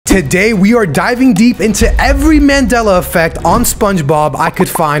Today we are diving deep into every Mandela effect on SpongeBob I could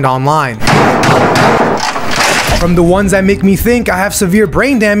find online. From the ones that make me think I have severe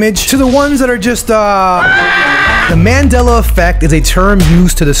brain damage to the ones that are just The Mandela effect is a term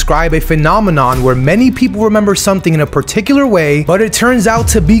used to describe a phenomenon where many people remember something in a particular way, but it turns out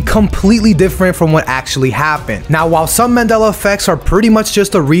to be completely different from what actually happened. Now, while some Mandela effects are pretty much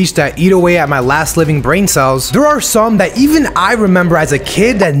just a reach that eat away at my last living brain cells, there are some that even I remember as a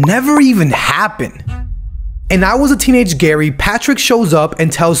kid that never even happened. And I was a teenage Gary, Patrick shows up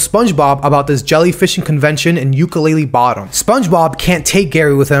and tells SpongeBob about this jellyfishing convention in Ukulele Bottom. SpongeBob can't take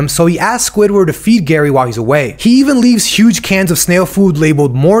Gary with him, so he asks Squidward to feed Gary while he's away. He even leaves huge cans of snail food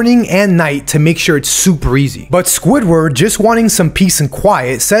labeled morning and night to make sure it's super easy. But Squidward, just wanting some peace and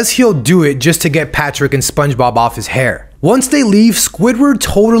quiet, says he'll do it just to get Patrick and SpongeBob off his hair. Once they leave, Squidward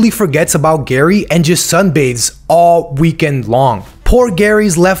totally forgets about Gary and just sunbathes all weekend long. Poor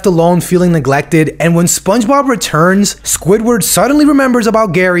Gary's left alone feeling neglected, and when SpongeBob returns, Squidward suddenly remembers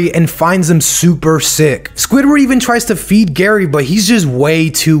about Gary and finds him super sick. Squidward even tries to feed Gary, but he's just way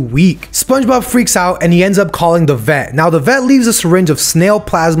too weak. SpongeBob freaks out and he ends up calling the vet. Now the vet leaves a syringe of snail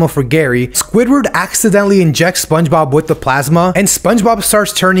plasma for Gary. Squidward accidentally injects SpongeBob with the plasma, and SpongeBob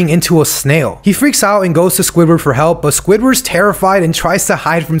starts turning into a snail. He freaks out and goes to Squidward for help, but Squidward's terrified and tries to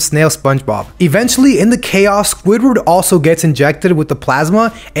hide from Snail SpongeBob. Eventually, in the chaos, Squidward also gets injected with the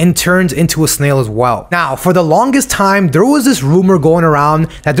plasma and turns into a snail as well. Now, for the longest time, there was this rumor going around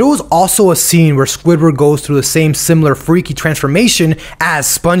that there was also a scene where Squidward goes through the same similar freaky transformation as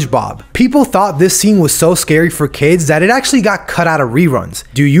SpongeBob. People thought this scene was so scary for kids that it actually got cut out of reruns.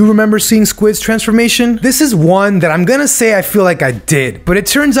 Do you remember seeing Squid's transformation? This is one that I'm gonna say I feel like I did, but it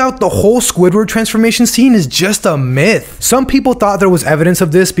turns out the whole Squidward transformation scene is just a myth. Some people thought there was evidence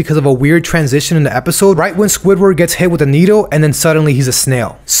of this because of a weird transition in the episode right when Squidward gets hit with a needle and then suddenly he's a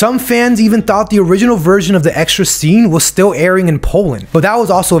snail. Some fans even thought the original version of the extra scene was still airing in Poland, but that was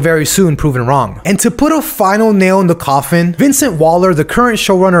also very soon proven wrong. And to put a final nail in the coffin, Vincent Waller, the current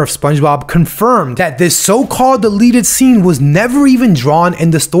showrunner of SpongeBob, confirmed that this so-called deleted scene was never even drawn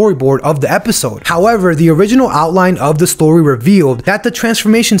in the storyboard of the episode. However, the original outline of the story revealed that the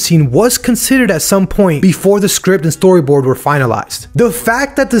transformation scene was considered at some point before the script and storyboard were finalized. The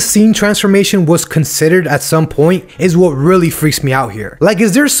fact that the scene transformation was considered at some point is what really freaks me out here. Like,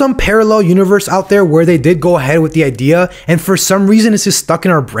 is there some parallel universe out there where they did go ahead with the idea and for some reason it's just stuck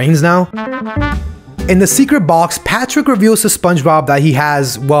in our brains now? In the secret box, Patrick reveals to SpongeBob that he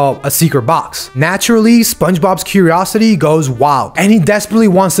has, well, a secret box. Naturally, SpongeBob's curiosity goes wild, and he desperately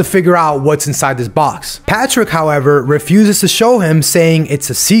wants to figure out what's inside this box. Patrick, however, refuses to show him, saying it's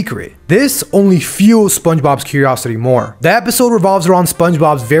a secret. This only fuels SpongeBob's curiosity more. The episode revolves around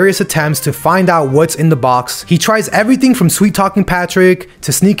SpongeBob's various attempts to find out what's in the box. He tries everything from sweet-talking Patrick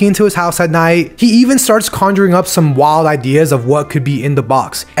to sneaking into his house at night. He even starts conjuring up some wild ideas of what could be in the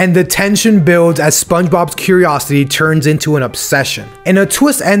box. And the tension builds as SpongeBob's curiosity turns into an obsession. In a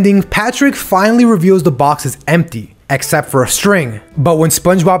twist ending, Patrick finally reveals the box is empty, except for a string. But when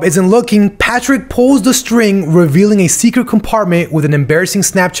SpongeBob isn't looking, Patrick pulls the string, revealing a secret compartment with an embarrassing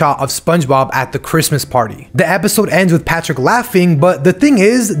snapshot of SpongeBob at the Christmas party. The episode ends with Patrick laughing, but the thing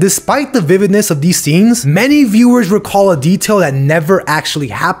is, despite the vividness of these scenes, many viewers recall a detail that never actually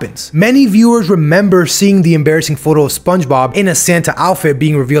happens. Many viewers remember seeing the embarrassing photo of SpongeBob in a Santa outfit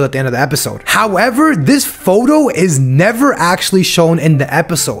being revealed at the end of the episode. However, this photo is never actually shown in the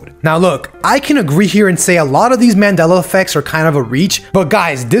episode. Now look, I can agree here and say a lot of these Mandela effects are kind of a reach, but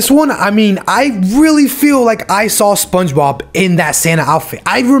guys, this one, I mean, I really feel like I saw SpongeBob in that Santa outfit.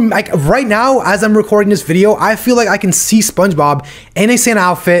 Like right now, as I'm recording this video, I feel like I can see SpongeBob in a Santa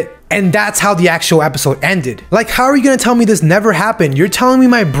outfit, and that's how the actual episode ended. Like, how are you gonna tell me this never happened? You're telling me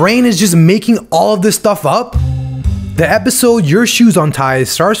my brain is just making all of this stuff up? The episode Your Shoes Untied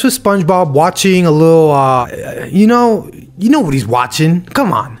starts with SpongeBob watching a little, you know what he's watching.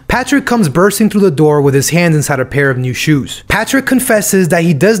 Come on. Patrick comes bursting through the door with his hands inside a pair of new shoes. Patrick confesses that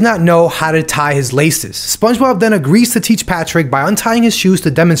he does not know how to tie his laces. SpongeBob then agrees to teach Patrick by untying his shoes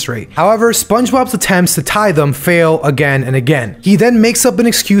to demonstrate. However, SpongeBob's attempts to tie them fail again and again. He then makes up an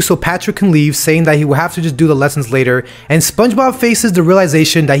excuse so Patrick can leave, saying that he will have to just do the lessons later, and SpongeBob faces the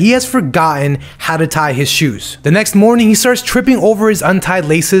realization that he has forgotten how to tie his shoes. The next morning, he starts tripping over his untied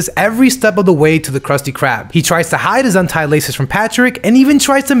laces every step of the way to the Krusty Krab. He tries to hide his untied laces from Patrick and even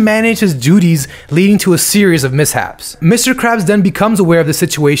tries to couldn't manage his duties, leading to a series of mishaps. Mr. Krabs then becomes aware of the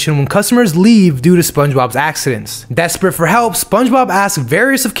situation when customers leave due to SpongeBob's accidents. Desperate for help, SpongeBob asks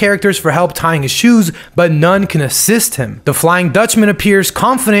various of characters for help tying his shoes, but none can assist him. The Flying Dutchman appears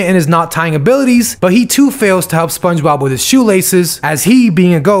confident in his knot tying abilities, but he too fails to help SpongeBob with his shoelaces, as he,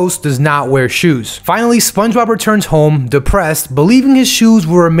 being a ghost, does not wear shoes. Finally, SpongeBob returns home, depressed, believing his shoes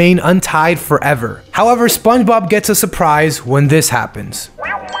will remain untied forever. However, SpongeBob gets a surprise when this happens.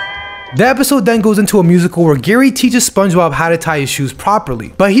 The episode then goes into a musical where Gary teaches SpongeBob how to tie his shoes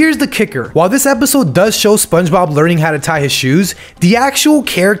properly. But here's the kicker. While this episode does show SpongeBob learning how to tie his shoes, the actual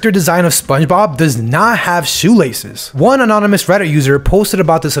character design of SpongeBob does not have shoelaces. One anonymous Reddit user posted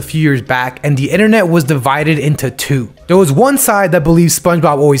about this a few years back, and the internet was divided into two. There was one side that believed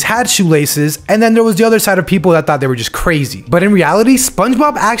SpongeBob always had shoelaces, and then there was the other side of people that thought they were just crazy. But in reality,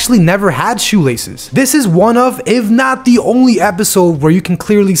 SpongeBob actually never had shoelaces. This is one of, if not the only episode where you can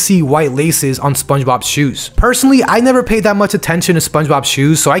clearly see white laces on SpongeBob's shoes. Personally, I never paid that much attention to SpongeBob's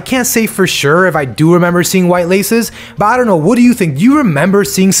shoes, so I can't say for sure if I do remember seeing white laces, but I don't know, what do you think? Do you remember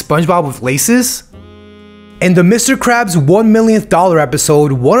seeing SpongeBob with laces? In the Mr. Krabs $1 millionth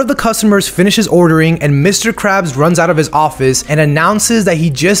episode, one of the customers finishes ordering and Mr. Krabs runs out of his office and announces that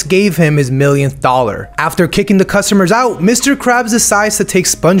he just gave him his $1,000,000. After kicking the customers out, Mr. Krabs decides to take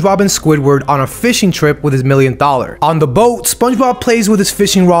SpongeBob and Squidward on a fishing trip with his $1,000,000. On the boat, SpongeBob plays with his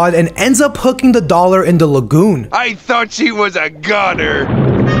fishing rod and ends up hooking the dollar in the lagoon. I thought she was a goner.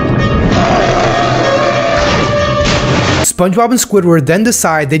 SpongeBob and Squidward then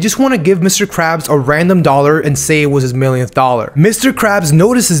decide they just want to give Mr. Krabs a random dollar and say it was his $1,000,000. Mr. Krabs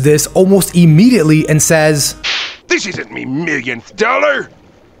notices this almost immediately and says, "This isn't me $1,000,000.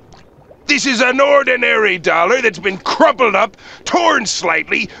 This is an ordinary dollar that's been crumpled up, torn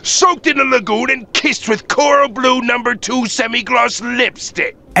slightly, soaked in a lagoon, and kissed with coral blue #2 semi-gloss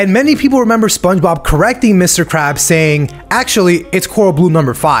lipstick." And many people remember SpongeBob correcting Mr. Krabs saying, actually, it's coral blue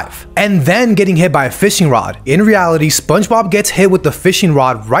 #5, and then getting hit by a fishing rod. In reality, SpongeBob gets hit with the fishing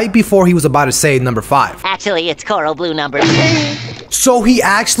rod right before he was about to say #5. Actually, it's coral blue #2. So he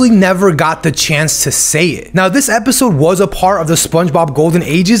actually never got the chance to say it. Now, this episode was a part of the SpongeBob Golden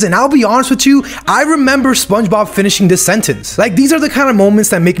Ages, and I'll be honest with you, I remember SpongeBob finishing this sentence. Like, these are the kind of moments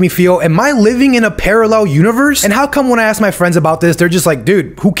that make me feel, am I living in a parallel universe? And how come when I ask my friends about this, they're just like,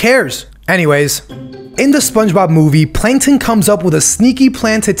 dude, who cares? Anyways, in the SpongeBob movie, Plankton comes up with a sneaky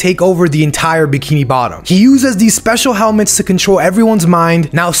plan to take over the entire Bikini Bottom. He uses these special helmets to control everyone's mind.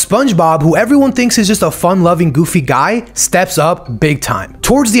 Now SpongeBob, who everyone thinks is just a fun-loving, goofy guy, steps up big time.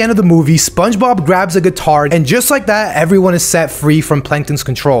 Towards the end of the movie, SpongeBob grabs a guitar, and just like that, everyone is set free from Plankton's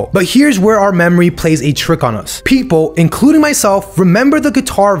control. But here's where our memory plays a trick on us. People, including myself, remember the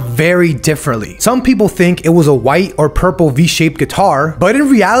guitar very differently. Some people think it was a white or purple V-shaped guitar, but in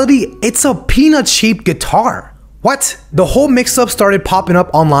reality, it's a peanut-shaped guitar. What? The whole mix-up started popping up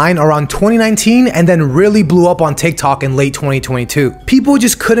online around 2019 and then really blew up on TikTok in late 2022. People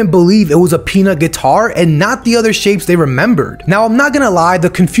just couldn't believe it was a peanut guitar and not the other shapes they remembered. Now, I'm not gonna lie, the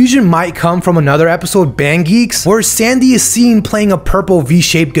confusion might come from another episode, Band Geeks, where Sandy is seen playing a purple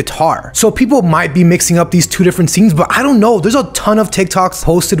V-shaped guitar. So people might be mixing up these two different scenes, but I don't know. There's a ton of TikToks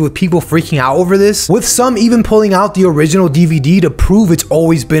posted with people freaking out over this, with some even pulling out the original DVD to prove it's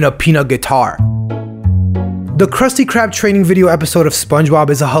always been a peanut guitar. The Krusty Krab training video episode of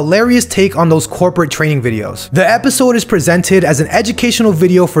SpongeBob is a hilarious take on those corporate training videos. The episode is presented as an educational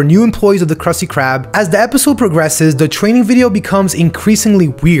video for new employees of the Krusty Krab. As the episode progresses, the training video becomes increasingly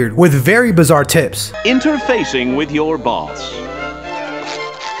weird, with very bizarre tips. Interfacing with your boss.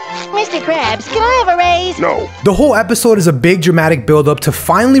 Mr. Krabs, can I have a raise? No. The whole episode is a big dramatic build-up to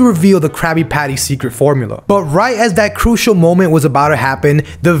finally reveal the Krabby Patty secret formula. But right as that crucial moment was about to happen,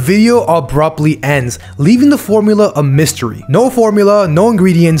 the video abruptly ends, leaving the formula a mystery. No formula, no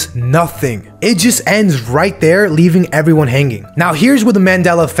ingredients, nothing. It just ends right there, leaving everyone hanging. Now here's where the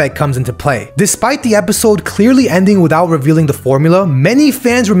Mandela effect comes into play. Despite the episode clearly ending without revealing the formula, many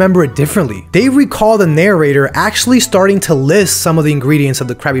fans remember it differently. They recall the narrator actually starting to list some of the ingredients of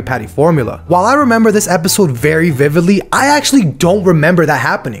the Krabby Patty formula. While I remember this episode very vividly, I actually don't remember that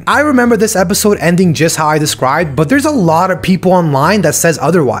happening. I remember this episode ending just how I described, but there's a lot of people online that says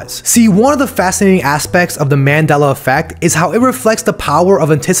otherwise. See, one of the fascinating aspects of the Mandela effect is how it reflects the power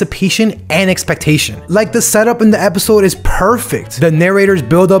of anticipation and expectation. Like, the setup in the episode is perfect. The narrator's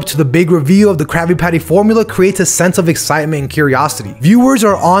build up to the big reveal of the Krabby Patty formula creates a sense of excitement and curiosity. Viewers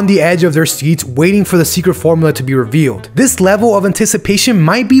are on the edge of their seats waiting for the secret formula to be revealed. This level of anticipation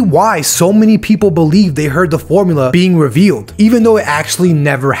might be why so many people believe they heard the formula being revealed, even though it actually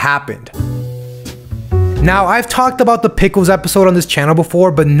never happened. Now, I've talked about the Pickles episode on this channel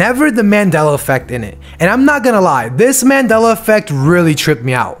before, but never the Mandela effect in it. And I'm not gonna lie, this Mandela effect really tripped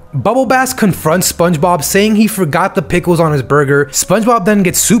me out. Bubble Bass confronts SpongeBob saying he forgot the pickles on his burger. SpongeBob then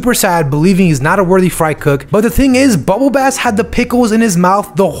gets super sad, believing he's not a worthy fry cook. But the thing is, Bubble Bass had the pickles in his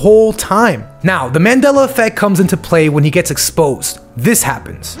mouth the whole time. Now, the Mandela effect comes into play when he gets exposed. This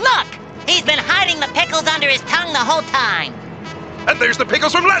happens. Look! He's been hiding the pickles under his tongue the whole time. And there's the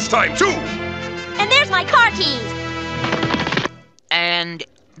pickles from last time, too! And there's my car keys. And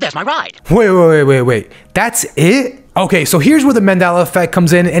there's my ride. Wait. That's it? Okay, so here's where the Mandela effect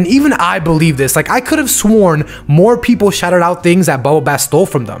comes in, and even I believe this. Like, I could have sworn more people shouted out things that Bubble Bass stole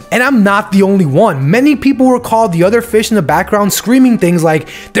from them. And I'm not the only one. Many people recalled the other fish in the background screaming things like,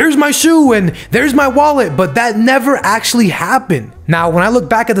 "There's my shoe," and "There's my wallet," but that never actually happened. Now, when I look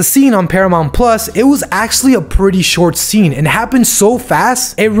back at the scene on Paramount Plus, it was actually a pretty short scene, and it happened so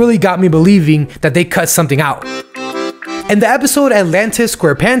fast, it really got me believing that they cut something out. In the episode Atlantis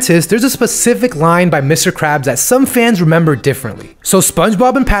SquarePantis, there's a specific line by Mr. Krabs that some fans remember differently. So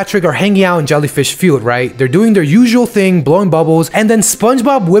SpongeBob and Patrick are hanging out in Jellyfish Field, right? They're doing their usual thing, blowing bubbles, and then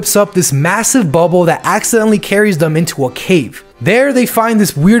SpongeBob whips up this massive bubble that accidentally carries them into a cave. There, they find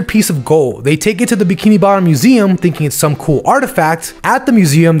this weird piece of gold. They take it to the Bikini Bottom Museum, thinking it's some cool artifact. At the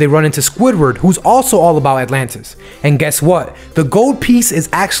museum, they run into Squidward, who's also all about Atlantis. And guess what? The gold piece is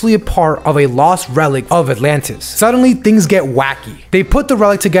actually a part of a lost relic of Atlantis. Suddenly, things get wacky. They put the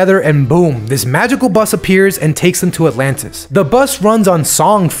relic together and boom, this magical bus appears and takes them to Atlantis. The bus runs on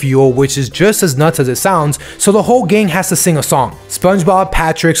song fuel, which is just as nuts as it sounds, so the whole gang has to sing a song. SpongeBob,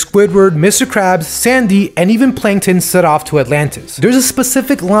 Patrick, Squidward, Mr. Krabs, Sandy, and even Plankton set off to Atlantis. There's a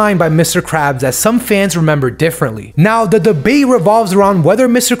specific line by Mr. Krabs that some fans remember differently. Now, the debate revolves around whether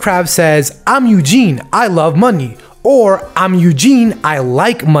Mr. Krabs says, "I'm Eugene, I love money," or "I'm Eugene, I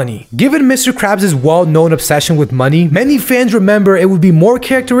like money." Given Mr. Krabs' well-known obsession with money, many fans remember it would be more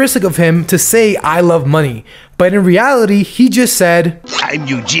characteristic of him to say "I love money." But in reality, he just said, "I'm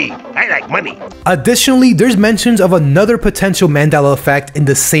Eugene. I like money." Additionally, there's mentions of another potential Mandela effect in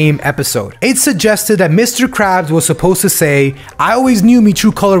the same episode. It's suggested that Mr. Krabs was supposed to say, "I always knew me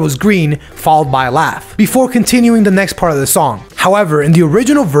true color was green," followed by a laugh, before continuing the next part of the song. However, in the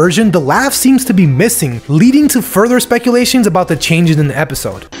original version, the laugh seems to be missing, leading to further speculations about the changes in the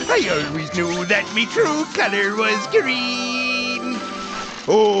episode. "I always knew that me true color was green."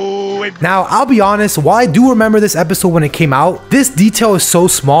 Oh, now, I'll be honest, while I do remember this episode when it came out, this detail is so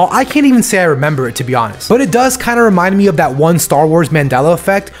small, I can't even say I remember it, to be honest. But it does kind of remind me of that one Star Wars Mandela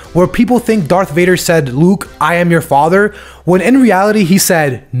effect, where people think Darth Vader said, "Luke, I am your father," when in reality he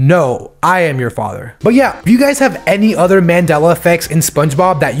said, "No, I am your father." But yeah, if you guys have any other Mandela effects in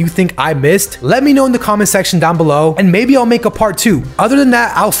SpongeBob that you think I missed, let me know in the comment section down below, and maybe I'll make a part 2. Other than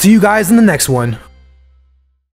that, I'll see you guys in the next one.